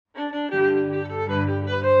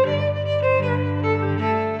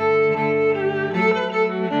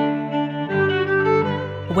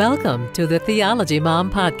Welcome to the Theology Mom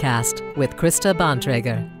Podcast with Krista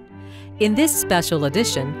Bontrager. In this special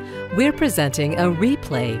edition, we're presenting a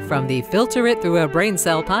replay from the Filter It Through a Brain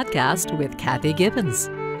Cell podcast with Kathy Gibbens.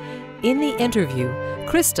 In the interview,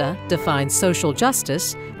 Krista defines social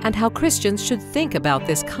justice and how Christians should think about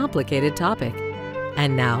this complicated topic.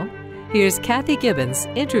 And now, here's Kathy Gibbens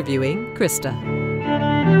interviewing Krista.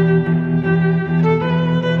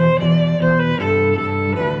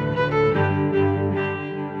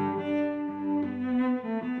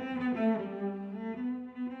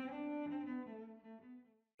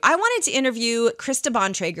 I wanted to interview Krista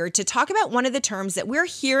Bontrager to talk about one of the terms that we're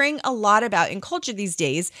hearing a lot about in culture these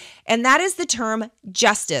days, and that is the term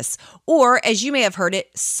justice, or as you may have heard it,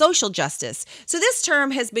 social justice. So this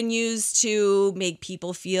term has been used to make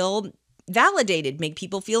people feel validated, make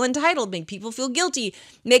people feel entitled, make people feel guilty,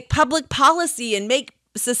 make public policy, and make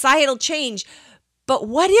societal change. But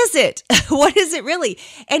what is it? What is it really?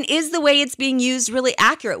 And is the way it's being used really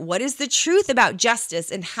accurate? What is the truth about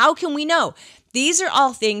justice, and how can we know? These are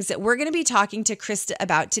all things that we're going to be talking to Krista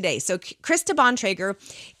about today. So Krista Bontrager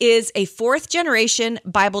is a fourth-generation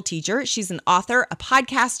Bible teacher. She's an author, a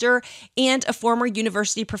podcaster, and a former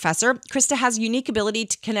university professor. Krista has a unique ability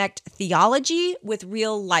to connect theology with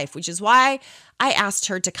real life, which is why I asked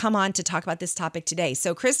her to come on to talk about this topic today.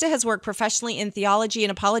 So Krista has worked professionally in theology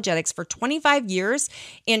and apologetics for 25 years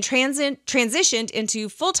and transitioned into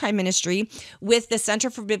full-time ministry with the Center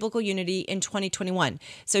for Biblical Unity in 2021.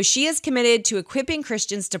 So she is committed to equipping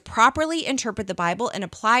Christians to properly interpret the Bible and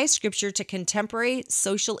apply Scripture to contemporary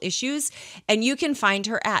social issues. And you can find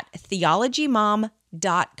her at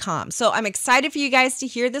theologymom.com. So I'm excited for you guys to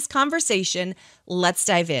hear this conversation. Let's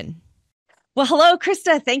dive in. Well, hello,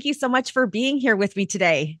 Krista. Thank you so much for being here with me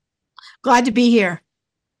today. Glad to be here.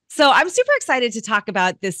 So I'm super excited to talk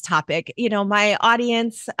about this topic. You know, my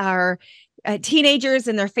audience are teenagers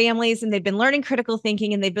and their families, and they've been learning critical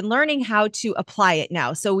thinking, and they've been learning how to apply it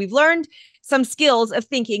now. So we've learned some skills of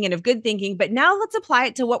thinking and of good thinking, but now let's apply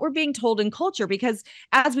it to what we're being told in culture, because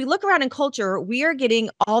as we look around in culture, we are getting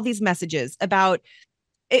all these messages about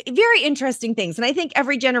very interesting things. And I think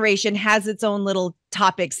every generation has its own little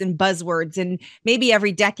topics and buzzwords, and maybe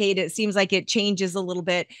every decade it seems like it changes a little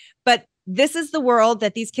bit, but this is the world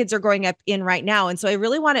that these kids are growing up in right now. And so I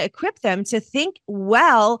really want to equip them to think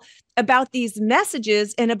well about these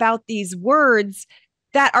messages and about these words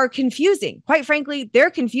that are confusing. Quite frankly,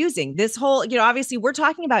 they're confusing. This whole, obviously we're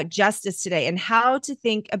talking about justice today and how to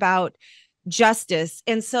think about justice.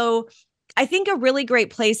 And so I think a really great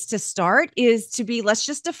place to start is let's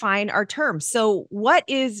just define our terms. So what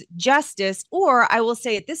is justice? Or I will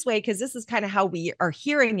say it this way, because this is kind of how we are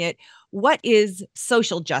hearing it. What is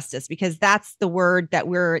social justice? Because that's the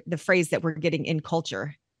phrase that we're getting in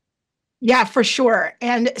culture. Yeah, for sure.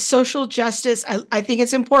 And social justice, I think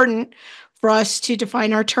it's important for us to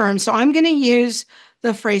define our terms. So I'm going to use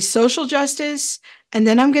the phrase social justice, and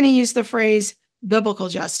then I'm going to use the phrase biblical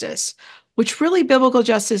justice, which really biblical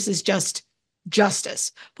justice is just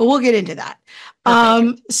justice, but we'll get into that.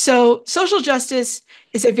 So social justice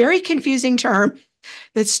is a very confusing term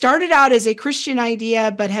that started out as a Christian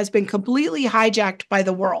idea, but has been completely hijacked by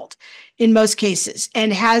the world in most cases,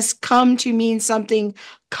 and has come to mean something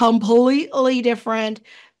completely different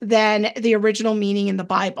than the original meaning in the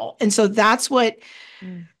Bible. And so that's what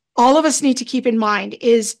all of us need to keep in mind,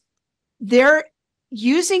 is they're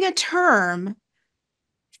using a term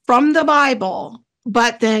from the Bible,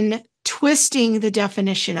 but then twisting the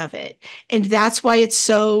definition of it. And that's why it's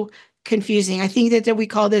so confusing. I think that we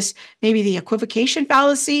call this maybe the equivocation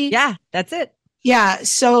fallacy. Yeah, that's it. Yeah.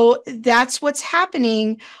 So that's what's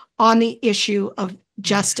happening on the issue of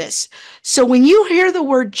justice. So when you hear the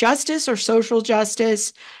word justice or social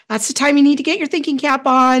justice, that's the time you need to get your thinking cap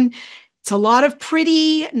on. It's a lot of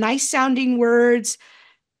pretty, nice sounding words,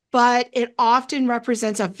 but it often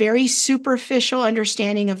represents a very superficial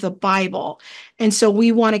understanding of the Bible. And so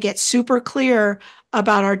we want to get super clear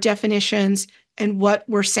about our definitions and what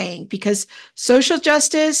we're saying, because social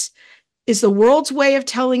justice is the world's way of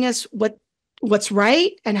telling us what's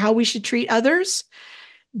right and how we should treat others.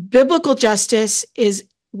 Biblical justice is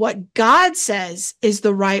what God says is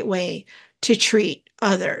the right way to treat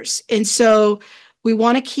others. And so we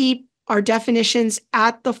want to keep our definitions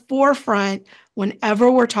at the forefront whenever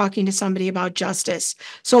we're talking to somebody about justice.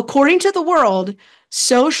 So according to the world,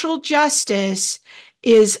 social justice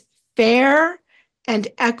is fair and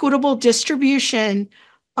equitable distribution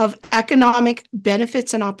of economic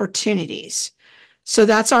benefits and opportunities. So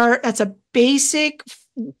that's a basic,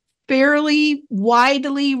 fairly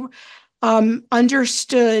widely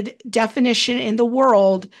understood definition in the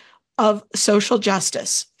world of social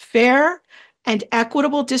justice: fair and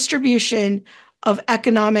equitable distribution of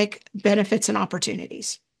economic benefits and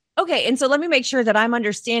opportunities. Okay. And so let me make sure that I'm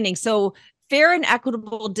understanding. So fair and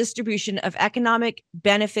equitable distribution of economic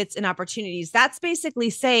benefits and opportunities. That's basically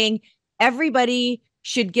saying everybody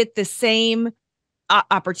should get the same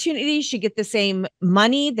opportunity, should get the same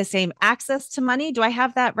money, the same access to money. Do I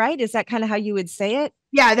have that right? Is that kind of how you would say it?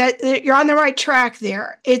 Yeah, that you're on the right track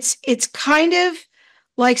there. It's kind of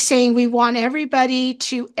like saying we want everybody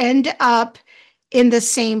to end up in the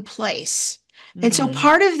same place. And so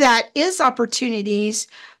part of that is opportunities,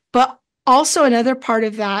 but also another part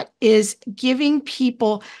of that is giving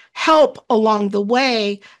people help along the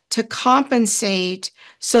way to compensate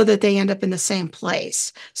so that they end up in the same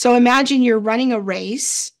place. So imagine you're running a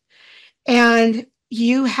race and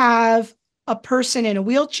you have a person in a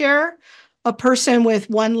wheelchair, a person with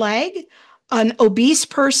one leg, an obese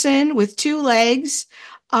person with two legs,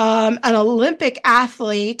 an Olympic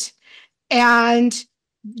athlete, and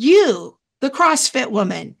you, the CrossFit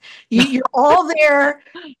woman. You're all there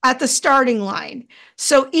at the starting line.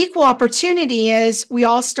 So equal opportunity is we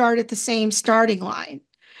all start at the same starting line.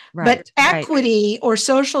 Right, but equity or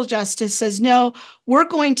social justice says, no, we're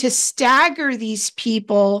going to stagger these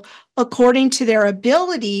people according to their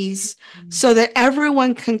abilities so that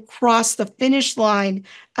everyone can cross the finish line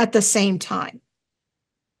at the same time.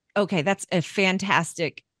 Okay, that's a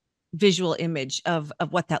fantastic visual image of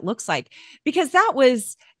what that looks like, because that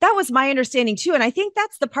was my understanding too. And I think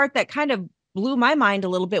that's the part that kind of blew my mind a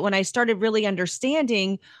little bit when I started really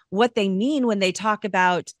understanding what they mean when they talk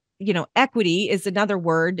about, equity is another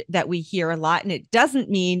word that we hear a lot, and it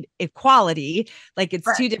doesn't mean equality. Like it's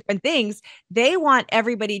two different things. They want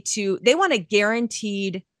they want a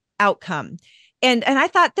guaranteed outcome. And I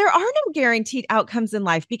thought there are no guaranteed outcomes in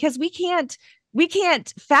life, because we can't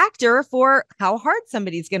factor for how hard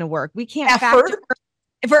somebody's going to work. We can't factor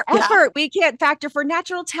for effort. We can't factor for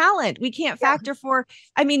natural talent. We can't factor for,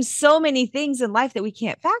 so many things in life that we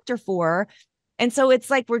can't factor for. And so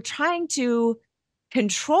it's like we're trying to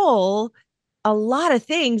control a lot of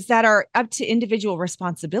things that are up to individual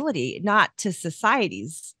responsibility, not to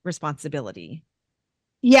society's responsibility.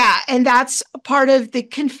 Yeah. And that's part of the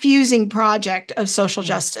confusing project of social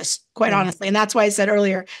justice, quite honestly. And that's why I said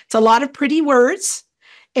earlier, it's a lot of pretty words.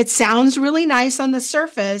 It sounds really nice on the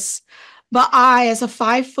surface, but I, as a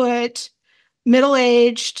 5-foot,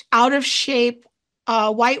 middle-aged, out of shape,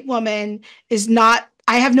 white woman I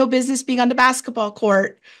have no business being on the basketball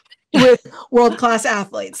court with world-class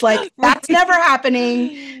athletes. Like, that's never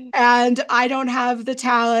happening. And I don't have the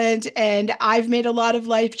talent, and I've made a lot of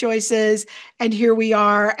life choices, and here we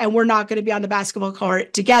are, and we're not going to be on the basketball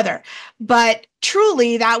court together. But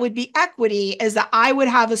truly, that would be equity, is that I would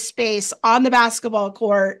have a space on the basketball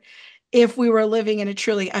court if we were living in a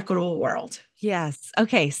truly equitable world. Yes.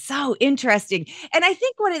 Okay. So interesting. And I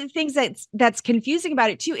think one of the things that's confusing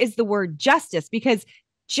about it too is the word justice, because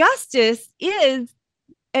justice is,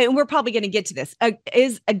 and we're probably going to get to this,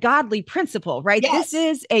 is a godly principle, right? Yes. This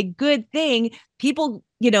is a good thing. People,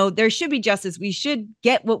 there should be justice. We should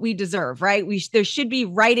get what we deserve, right? There should be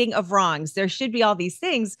righting of wrongs. There should be all these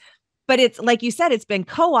things. But it's like you said, it's been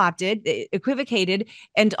co-opted, equivocated.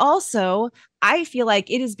 And also, I feel like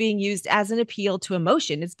it is being used as an appeal to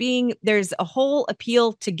emotion. There's a whole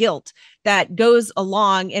appeal to guilt that goes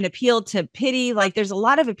along, an appeal to pity. Like there's a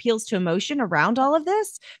lot of appeals to emotion around all of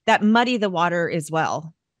this that muddy the water as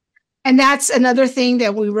well. And that's another thing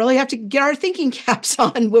that we really have to get our thinking caps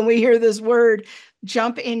on when we hear this word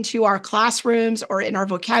jump into our classrooms or in our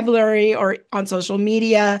vocabulary or on social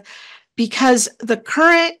media, because the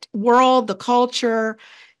current world, the culture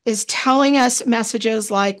is telling us messages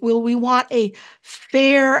like, well, we want a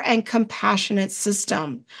fair and compassionate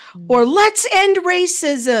system, or let's end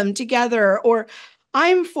racism together, or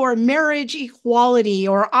I'm for marriage equality,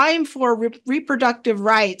 or I'm for reproductive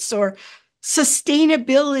rights, or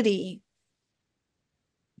sustainability.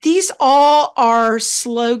 These all are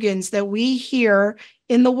slogans that we hear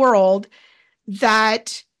in the world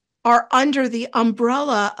that are under the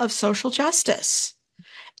umbrella of social justice.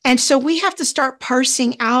 And so we have to start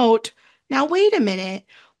parsing out, now, wait a minute,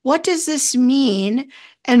 what does this mean?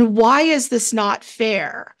 And why is this not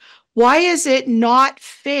fair? Why is it not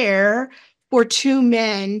fair for two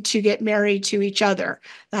men to get married to each other?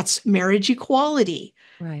 That's marriage equality.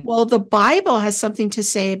 Right. Well, the Bible has something to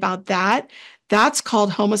say about that. That's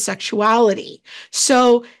called homosexuality.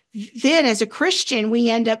 So then as a Christian,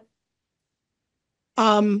 we end up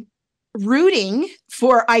rooting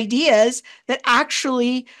for ideas that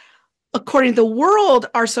actually, according to the world,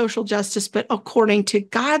 are social justice, but according to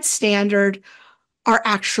God's standard, are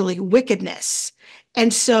actually wickedness.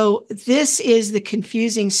 And so this is the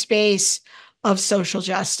confusing space of social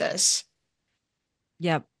justice.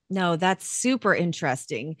 Yep. No, that's super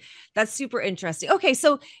interesting. That's super interesting. Okay,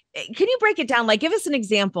 so can you break it down? Like, give us an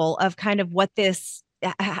example of kind of what this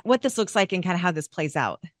looks like and kind of how this plays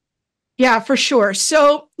out. Yeah, for sure.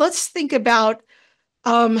 So let's think about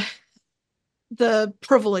um, the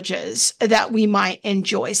privileges that we might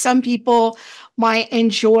enjoy. Some people might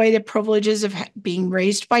enjoy the privileges of being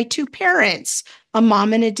raised by two parents, a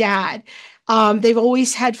mom and a dad. They've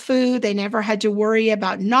always had food. They never had to worry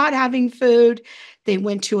about not having food. They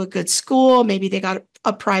went to a good school. Maybe they got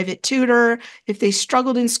a private tutor. If they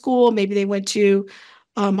struggled in school, maybe they went to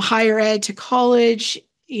higher ed, to college.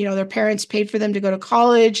 Their parents paid for them to go to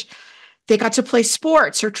college. They got to play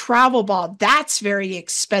sports or travel ball. That's very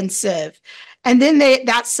expensive. And then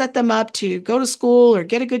that set them up to go to school or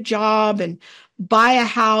get a good job and buy a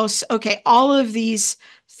house. Okay, all of these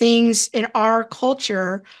things in our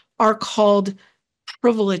culture are called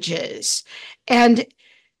privileges. And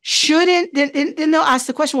then they'll ask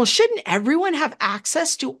the question, well, shouldn't everyone have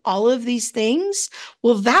access to all of these things?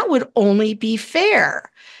 Well, that would only be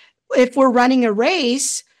fair. If we're running a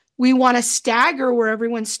race, we want to stagger where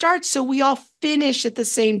everyone starts so we all finish at the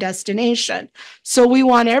same destination. So we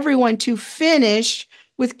want everyone to finish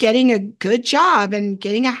with getting a good job and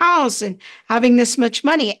getting a house and having this much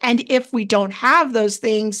money. And if we don't have those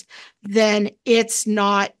things, then it's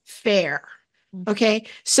not fair. Okay,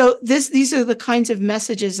 so these are the kinds of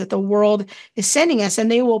messages that the world is sending us, and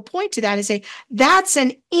they will point to that and say, that's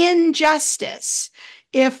an injustice.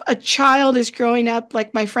 If a child is growing up,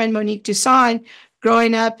 like my friend Monique Dusan,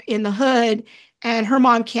 growing up in the hood, and her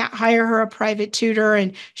mom can't hire her a private tutor,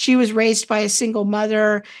 and she was raised by a single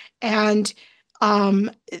mother, and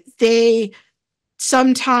they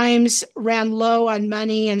sometimes ran low on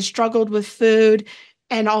money and struggled with food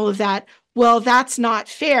and all of that. Well, that's not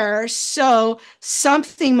fair. So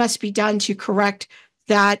something must be done to correct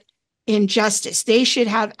that injustice. They should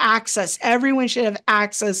have access. Everyone should have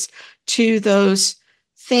access to those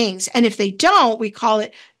things. And if they don't, we call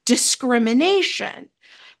it discrimination.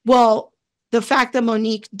 Well, the fact that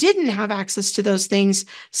Monique didn't have access to those things,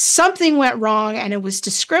 something went wrong and it was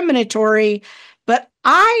discriminatory. But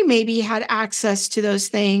I maybe had access to those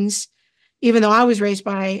things, even though I was raised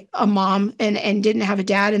by a mom and didn't have a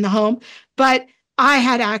dad in the home, but I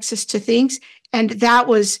had access to things, and that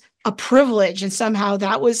was a privilege, and somehow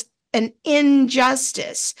that was an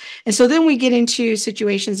injustice. And so then we get into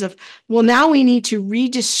situations of, well, now we need to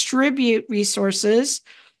redistribute resources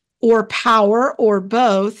or power or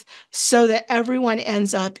both so that everyone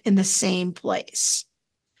ends up in the same place.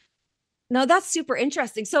 No, that's super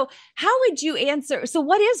interesting. So how would you answer? So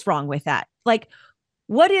what is wrong with that? Like,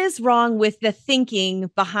 what is wrong with the thinking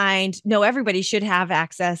behind, no, everybody should have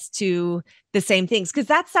access to the same things? Because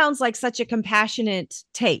that sounds like such a compassionate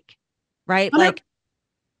take, right? Like,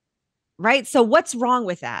 right. So what's wrong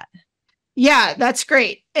with that? Yeah, that's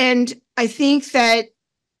great. And I think that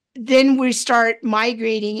then we start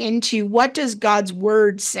migrating into, what does God's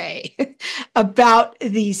word say about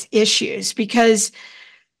these issues? Because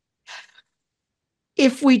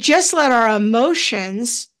if we just let our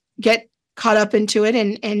emotions get caught up into it,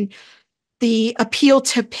 and the appeal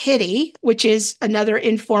to pity, which is another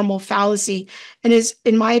informal fallacy and is,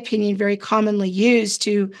 in my opinion, very commonly used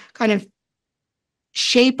to kind of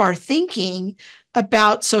shape our thinking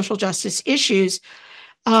about social justice issues.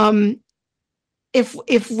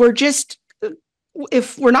 If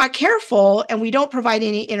we're not careful and we don't provide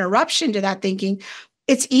any interruption to that thinking,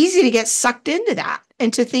 it's easy to get sucked into that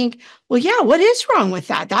and to think, well, yeah, what is wrong with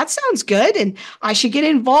that? That sounds good. And I should get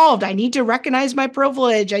involved. I need to recognize my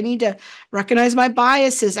privilege. I need to recognize my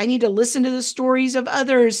biases. I need to listen to the stories of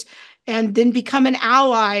others and then become an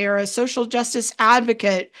ally or a social justice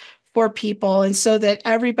advocate for people. And so that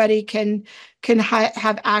everybody can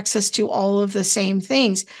have access to all of the same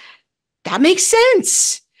things. That makes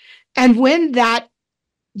sense. And when that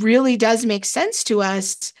really does make sense to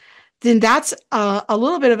us, then that's a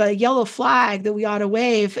little bit of a yellow flag that we ought to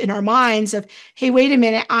wave in our minds of, hey, wait a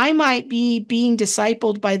minute, I might be being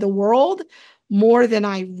discipled by the world more than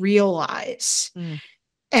I realize.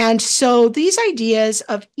 And so these ideas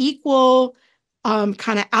of equal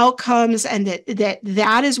kind of outcomes, and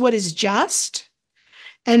that is what is just,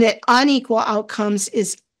 and that unequal outcomes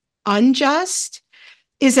is unjust,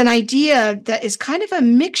 is an idea that is kind of a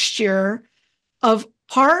mixture of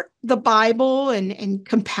part the Bible and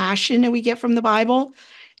compassion that we get from the Bible,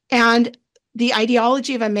 and the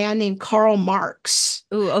ideology of a man named Karl Marx.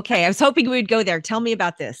 Ooh, okay. I was hoping we would go there. Tell me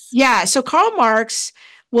about this. Yeah. So Karl Marx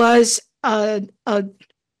was I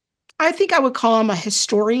think I would call him a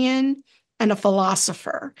historian and a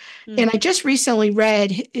philosopher. And I just recently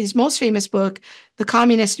read his most famous book, The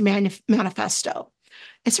Communist Manifesto.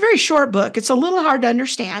 It's a very short book. It's a little hard to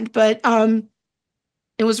understand, but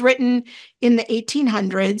it was written in the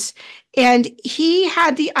 1800s. And he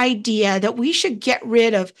had the idea that we should get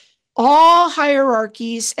rid of all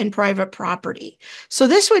hierarchies and private property. So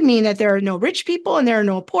this would mean that there are no rich people and there are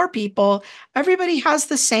no poor people. Everybody has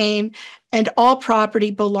the same, and all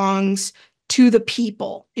property belongs to the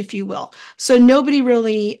people, if you will. So nobody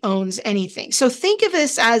really owns anything. So think of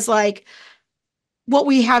this as like what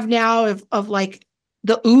we have now of like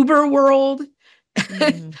the Uber world.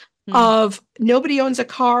 Of nobody owns a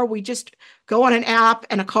car. We just go on an app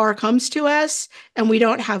and a car comes to us and we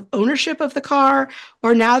don't have ownership of the car.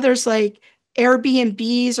 Or now there's like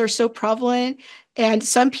Airbnbs are so prevalent. And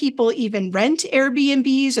some people even rent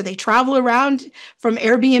Airbnbs, or they travel around from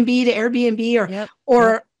Airbnb to Airbnb,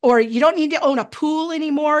 or you don't need to own a pool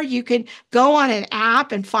anymore. You can go on an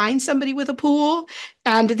app and find somebody with a pool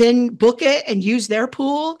and then book it and use their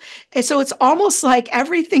pool. And so it's almost like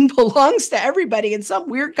everything belongs to everybody in some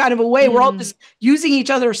weird kind of a way. We're all just using each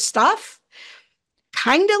other's stuff,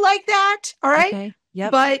 kind of like that. All right. Okay.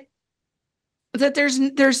 Yep. But that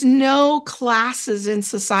there's no classes in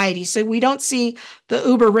society. So we don't see the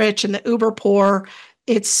uber rich and the uber poor.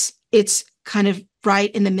 It's kind of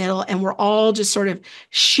right in the middle, and we're all just sort of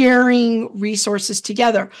sharing resources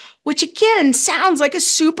together, which again sounds like a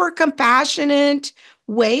super compassionate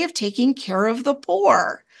way of taking care of the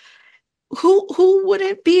poor. Who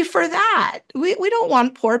wouldn't be for that? We don't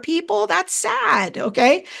want poor people. That's sad.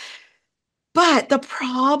 Okay. But the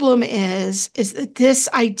problem is that this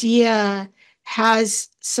idea has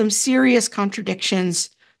some serious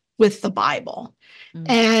contradictions with the Bible.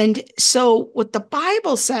 And so what the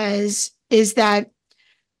Bible says is that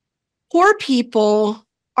poor people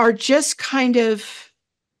are just kind of,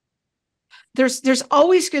 there's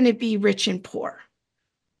always going to be rich and poor.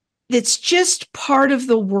 It's just part of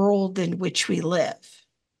the world in which we live.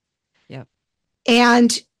 Yep.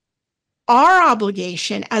 And our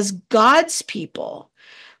obligation as God's people,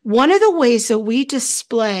 one of the ways that we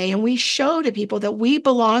display and we show to people that we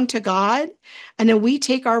belong to God and that we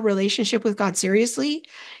take our relationship with God seriously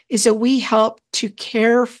is that we help to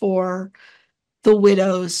care for the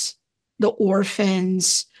widows, the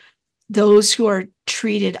orphans, those who are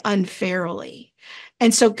treated unfairly.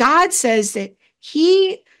 And so God says that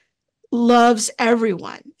he loves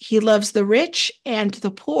everyone. He loves the rich and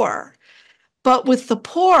the poor. But with the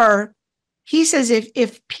poor, he says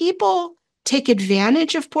if people take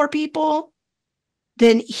advantage of poor people,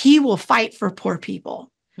 then he will fight for poor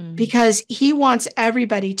people because he wants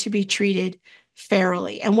everybody to be treated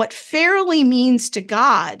fairly. And what fairly means to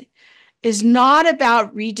God is not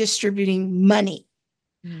about redistributing money.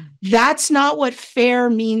 That's not what fair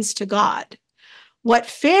means to God. What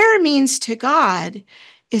fair means to God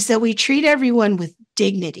is that we treat everyone with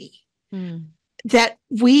dignity. That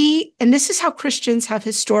we, and this is how Christians have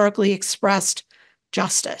historically expressed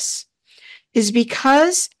justice, is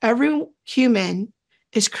because every human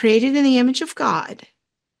is created in the image of God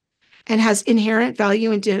and has inherent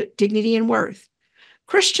value and dignity and worth.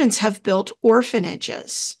 Christians have built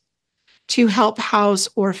orphanages to help house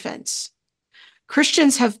orphans.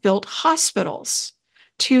 Christians have built hospitals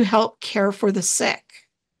to help care for the sick.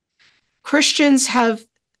 Christians have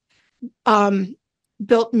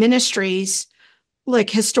built ministries like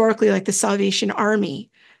historically, like the Salvation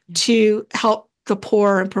Army, to help the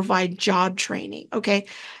poor and provide job training. Okay.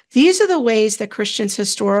 These are the ways that Christians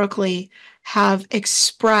historically have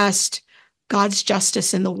expressed God's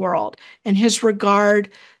justice in the world and his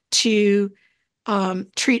regard to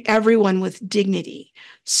treat everyone with dignity.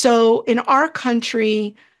 So in our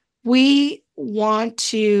country, we want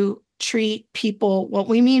to treat people, what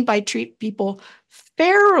we mean by treat people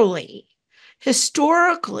fairly,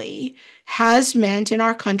 historically has meant in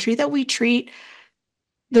our country that we treat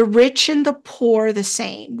the rich and the poor the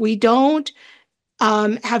same. We don't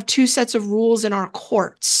have two sets of rules in our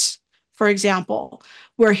courts, for example,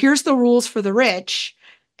 where here's the rules for the rich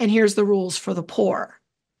and here's the rules for the poor.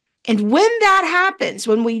 And when that happens,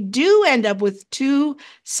 when we do end up with two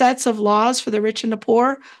sets of laws for the rich and the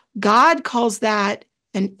poor, God calls that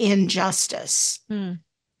an injustice.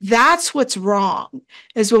 That's what's wrong,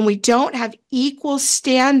 is when we don't have equal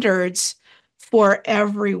standards for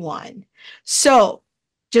everyone. So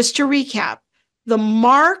just to recap, the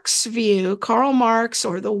Marx view, Karl Marx,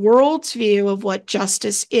 or the world's view of what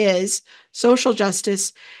justice is, social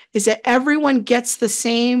justice, is that everyone gets the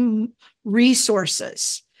same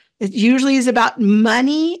resources. It usually is about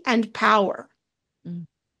money and power.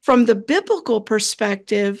 From the biblical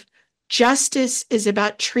perspective, justice is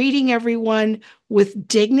about treating everyone with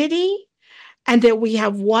dignity, and that we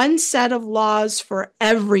have one set of laws for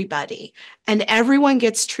everybody, and everyone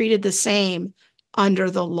gets treated the same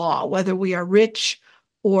under the law, whether we are rich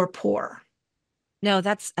or poor. No,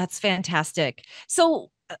 that's fantastic.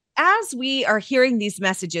 So as we are hearing these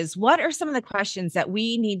messages, what are some of the questions that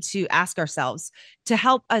we need to ask ourselves to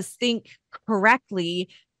help us think correctly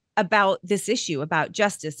about this issue, about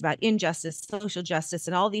justice, about injustice, social justice,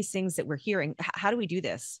 and all these things that we're hearing? How do we do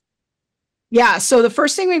this? Yeah. So the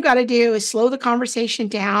first thing we've got to do is slow the conversation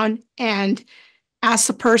down and ask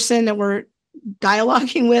the person that we're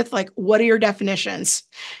dialoguing with, like, what are your definitions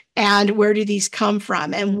and where do these come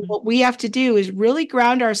from? And what we have to do is really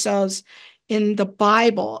ground ourselves in the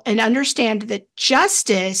Bible and understand that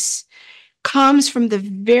justice comes from the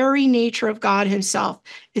very nature of God himself.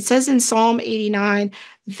 It says in Psalm 89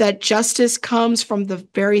 that justice comes from the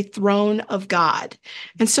very throne of God.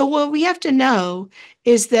 And so what we have to know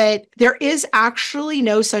is that there is actually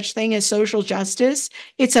no such thing as social justice.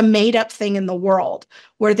 It's a made-up thing in the world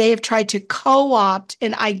where they have tried to co-opt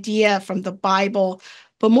an idea from the Bible,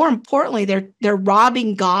 but more importantly, they're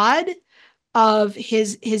robbing God of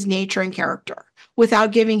his nature and character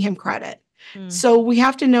without giving him credit. So we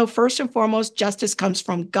have to know, first and foremost, justice comes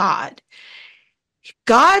from God.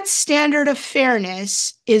 God's standard of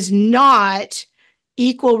fairness is not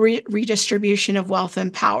equal redistribution of wealth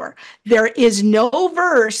and power. There is no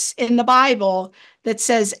verse in the Bible that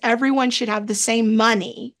says everyone should have the same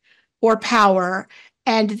money or power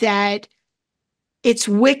and that it's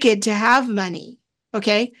wicked to have money.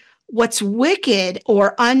 Okay? What's wicked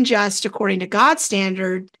or unjust according to God's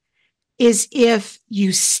standard is if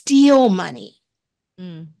you steal money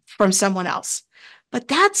from someone else. But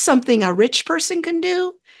that's something a rich person can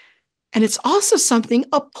do. And it's also something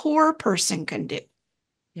a poor person can do.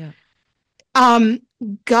 Yeah.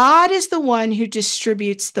 God is the one who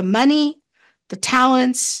distributes the money, the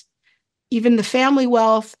talents, even the family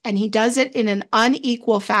wealth, and he does it in an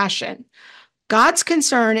unequal fashion. God's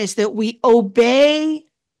concern is that we obey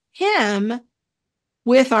him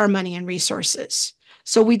with our money and resources.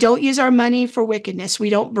 So we don't use our money for wickedness. We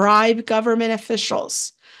don't bribe government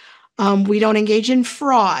officials. We don't engage in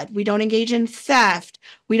fraud. We don't engage in theft.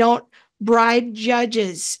 We don't bribe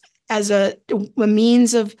judges as a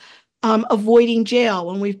means of avoiding jail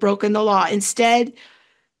when we've broken the law. Instead,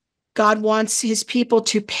 God wants his people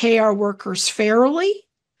to pay our workers fairly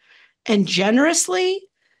and generously.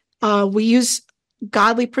 We use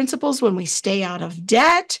godly principles when we stay out of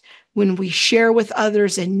debt, when we share with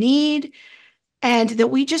others in need, and that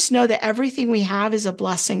we just know that everything we have is a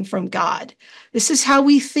blessing from God. This is how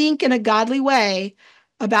we think in a godly way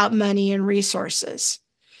about money and resources.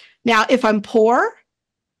 Now, if I'm poor,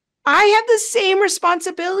 I have the same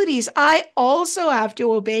responsibilities. I also have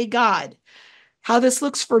to obey God. How this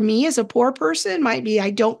looks for me as a poor person might be I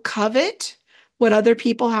don't covet what other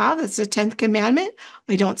people have. That's the 10th commandment.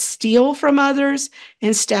 I don't steal from others.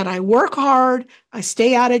 Instead, I work hard. I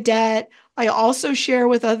stay out of debt. I also share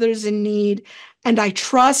with others in need. And I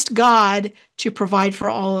trust God to provide for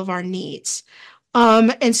all of our needs.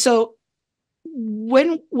 And so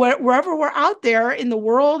wherever we're out there in the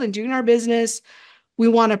world and doing our business, we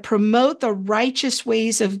want to promote the righteous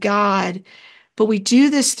ways of God, but we do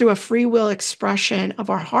this through a free will expression of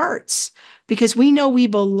our hearts because we know we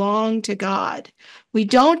belong to God. We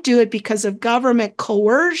don't do it because of government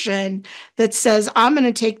coercion that says, I'm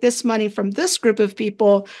going to take this money from this group of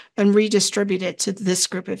people and redistribute it to this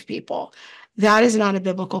group of people. That is not a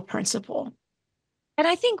biblical principle. And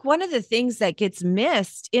I think one of the things that gets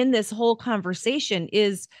missed in this whole conversation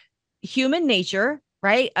is human nature,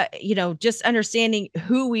 right? Just understanding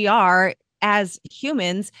who we are as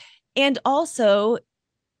humans, and also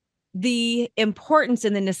the importance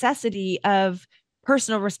and the necessity of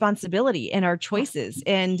personal responsibility in our choices.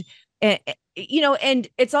 And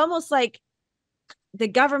it's almost like the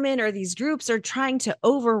government or these groups are trying to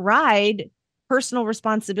override personal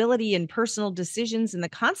responsibility and personal decisions and the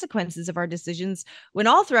consequences of our decisions, when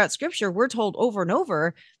all throughout scripture, we're told over and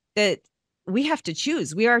over that we have to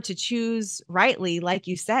choose. We are to choose rightly, like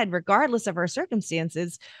you said, regardless of our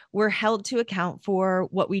circumstances. We're held to account for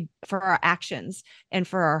for our actions and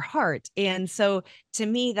for our heart. And so to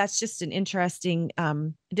me, that's just an interesting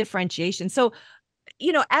differentiation. So,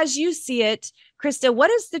 as you see it, Krista,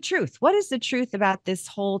 what is the truth? What is the truth about this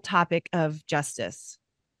whole topic of justice?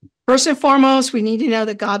 First and foremost, we need to know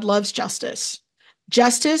that God loves justice.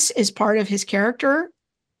 Justice is part of his character,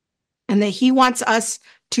 and that he wants us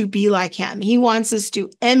to be like him. He wants us to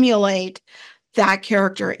emulate that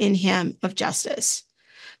character in him of justice.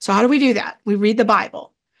 So how do we do that? We read the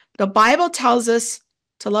Bible. The Bible tells us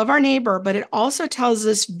to love our neighbor, but it also tells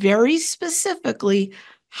us very specifically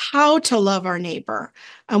how to love our neighbor.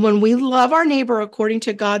 And when we love our neighbor according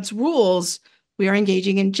to God's rules, we are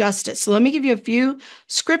engaging in justice. So let me give you a few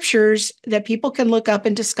scriptures that people can look up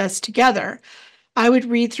and discuss together. I would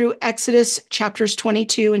read through Exodus chapters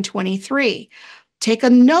 22 and 23. Take a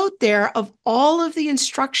note there of all of the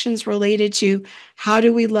instructions related to how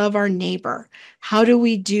do we love our neighbor? How do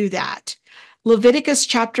we do that? Leviticus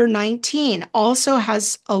chapter 19 also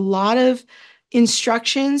has a lot of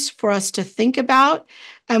instructions for us to think about.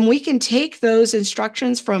 And we can take those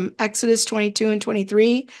instructions from Exodus 22 and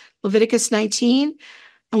 23, Leviticus 19,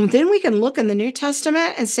 and then we can look in the New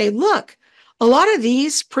Testament and say, look, a lot of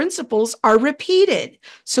these principles are repeated.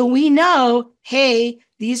 So we know, hey,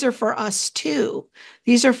 these are for us too.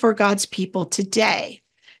 These are for God's people today.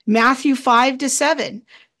 Matthew 5-7,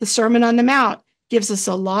 the Sermon on the Mount, gives us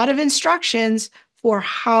a lot of instructions for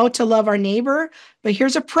how to love our neighbor. But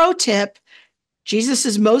here's a pro tip. Jesus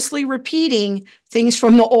is mostly repeating things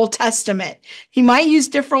from the Old Testament. He might use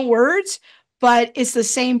different words, but it's the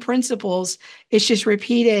same principles. It's just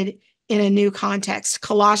repeated in a new context.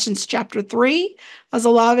 Colossians chapter 3 has a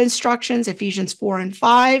lot of instructions. Ephesians 4 and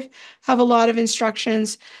 5 have a lot of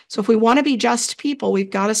instructions. So if we want to be just people,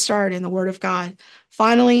 we've got to start in the Word of God.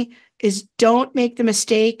 Finally, is don't make the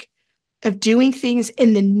mistake of doing things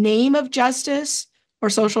in the name of justice or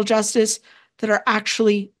social justice that are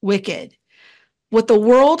actually wicked. What the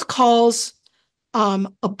world calls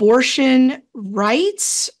abortion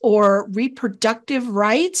rights or reproductive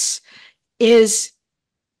rights is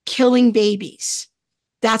killing babies.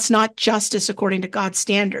 That's not justice according to God's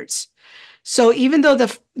standards. So even though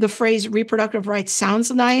the phrase reproductive rights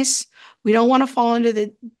sounds nice, we don't want to fall into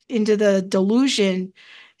the delusion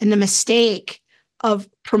and the mistake of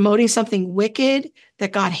promoting something wicked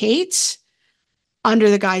that God hates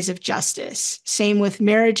under the guise of justice. Same with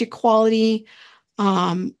marriage equality,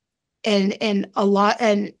 and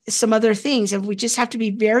some other things. And we just have to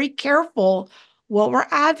be very careful what we're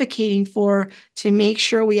advocating for to make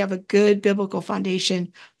sure we have a good biblical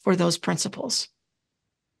foundation for those principles.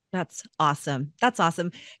 That's awesome. That's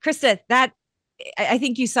awesome. Krista, I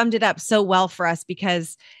think you summed it up so well for us,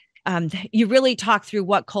 because you really talked through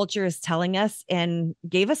what culture is telling us and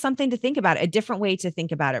gave us something to think about, a different way to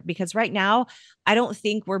think about it. Because right now, I don't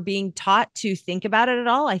think we're being taught to think about it at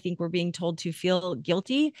all. I think we're being told to feel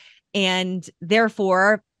guilty and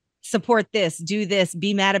therefore support this, do this,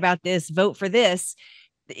 be mad about this, vote for this.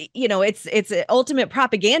 You know, it's an ultimate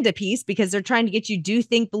propaganda piece, because they're trying to get you do,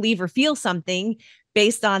 think, believe, or feel something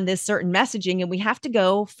based on this certain messaging. And we have to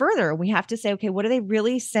go further. We have to say, okay, what are they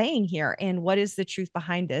really saying here? And what is the truth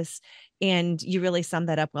behind this? And you really summed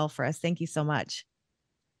that up well for us. Thank you so much.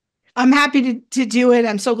 I'm happy to do it.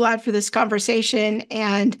 I'm so glad for this conversation,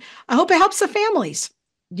 and I hope it helps the families.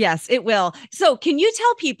 Yes, it will. So can you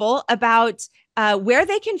tell people about where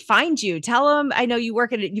they can find you? Tell them, I know you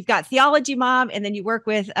work you've got Theology Mom, and then you work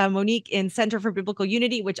with Monique in Center for Biblical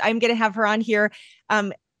Unity, which I'm going to have her on here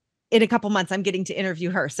in a couple months. I'm getting to interview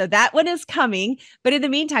her. So that one is coming. But in the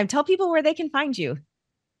meantime, tell people where they can find you.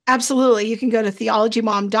 Absolutely. You can go to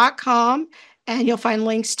theologymom.com and you'll find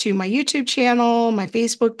links to my YouTube channel, my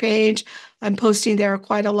Facebook page. I'm posting there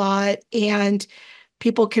quite a lot. And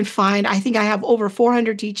people can find, I think I have over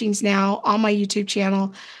 400 teachings now on my YouTube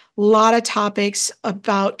channel. A lot of topics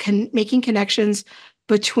about making connections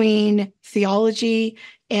between theology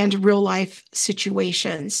and real life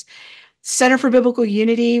situations. Center for Biblical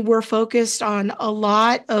Unity, we're focused on a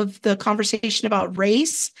lot of the conversation about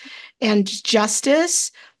race and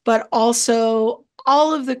justice, but also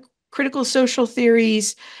all of the critical social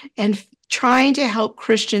theories and trying to help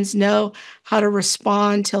Christians know how to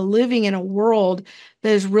respond to living in a world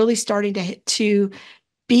that is really starting to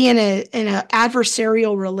be in an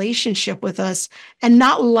adversarial relationship with us and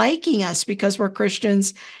not liking us because we're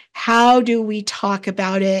Christians. How do we talk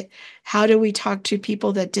about it? How do we talk to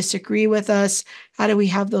people that disagree with us? How do we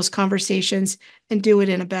have those conversations and do it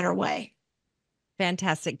in a better way?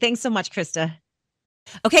 Fantastic. Thanks so much, Krista.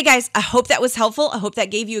 Okay, guys, I hope that was helpful. I hope that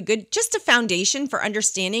gave you just a foundation for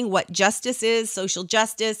understanding what justice is, social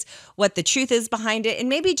justice, what the truth is behind it, and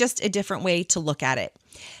maybe just a different way to look at it.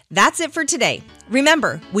 That's it for today.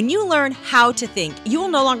 Remember, when you learn how to think, you will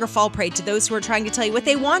no longer fall prey to those who are trying to tell you what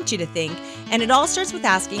they want you to think. And it all starts with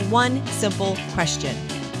asking one simple question.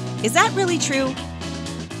 Is that really true?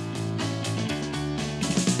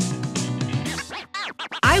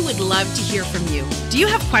 I would love to hear from you. Do you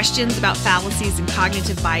have questions about fallacies and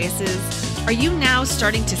cognitive biases? Are you now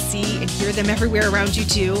starting to see and hear them everywhere around you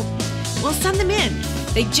too? Well, send them in.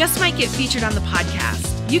 They just might get featured on the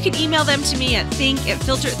podcast. You can email them to me at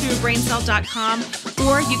think@filteritthroughabraincell.com,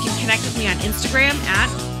 or you can connect with me on Instagram at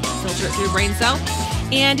filteritthroughabraincell.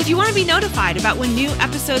 And if you want to be notified about when new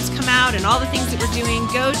episodes come out and all the things that we're doing,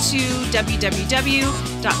 go to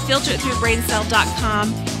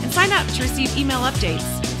www.filteritthroughabraincell.com and sign up to receive email updates.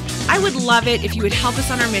 I would love it if you would help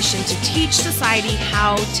us on our mission to teach society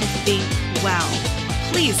how to think well.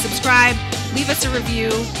 Please subscribe, leave us a review,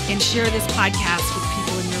 and share this podcast with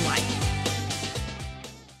people in your life.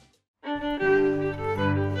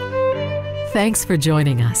 Thanks for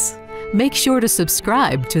joining us. Make sure to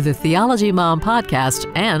subscribe to the Theology Mom podcast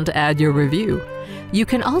and add your review. You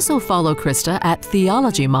can also follow Krista at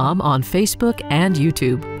Theology Mom on Facebook and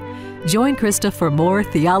YouTube. Join Krista for more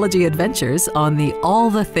theology adventures on the All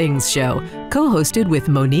the Things show, co-hosted with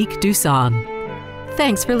Monique Duson.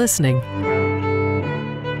 Thanks for listening.